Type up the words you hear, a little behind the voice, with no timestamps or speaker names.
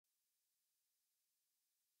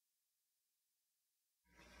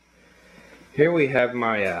Here we have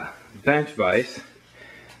my bench vise.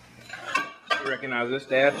 You recognize this,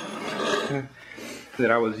 Dad?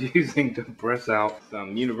 That I was using to press out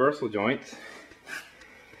some universal joints.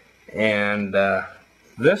 And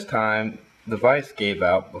this time the vise gave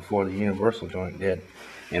out before the universal joint did.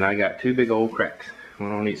 And I got two big old cracks,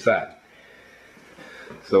 one on each side.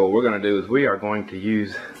 So what we're going to do is we are going to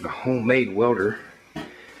use the homemade welder.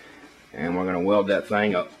 And we're going to weld that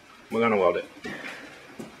thing up. We're going to weld it.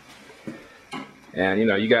 And you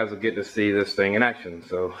know, you guys will get to see this thing in action.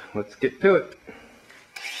 So let's get to it.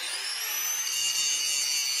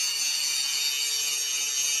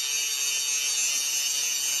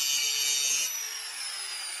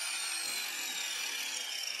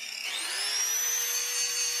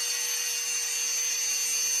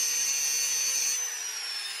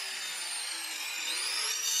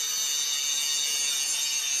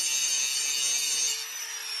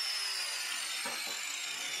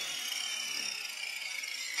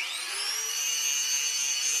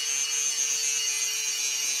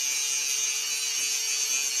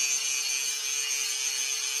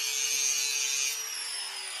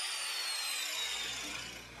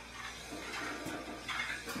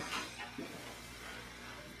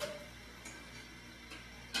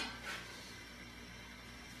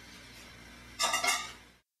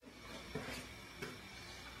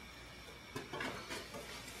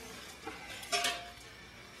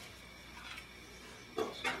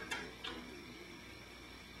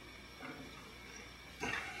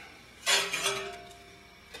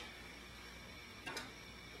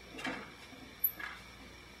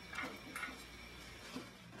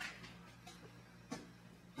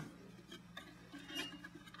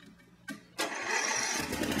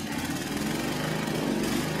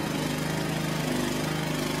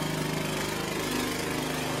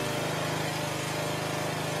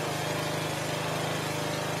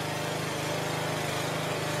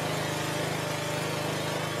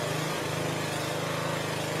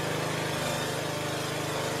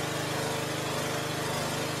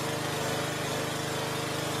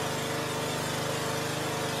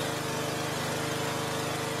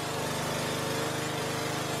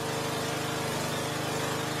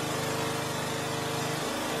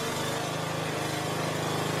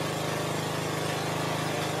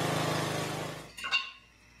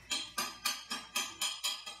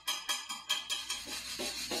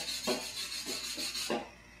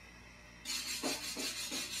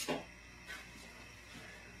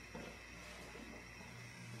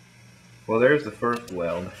 Well, there's the first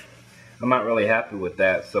weld. I'm not really happy with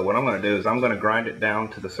that, so what I'm going to do is I'm going to grind it down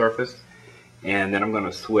to the surface, and then I'm going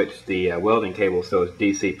to switch the welding cable so it's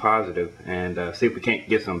DC positive, and see if we can't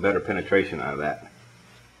get some better penetration out of that.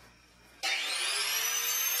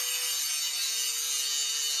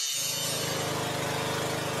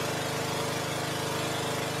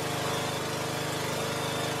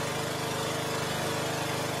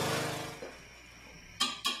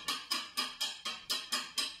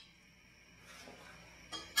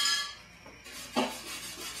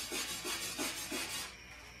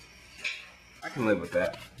 I can live with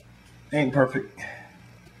that. Ain't perfect,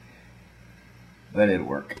 but it'll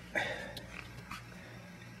work.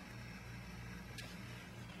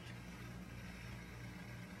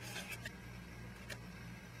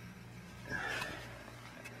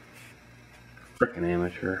 Frickin'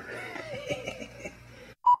 amateur.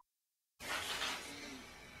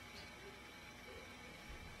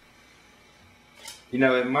 You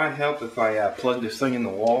know, it might help if I plug this thing in the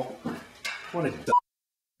wall. What a dumb.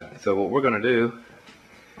 So what we're gonna do,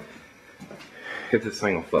 if this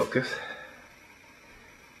thing will focus.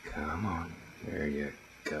 Come on, there you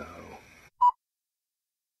go.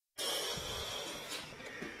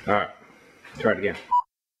 All right, try it again.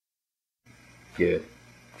 Good.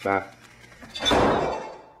 Bye.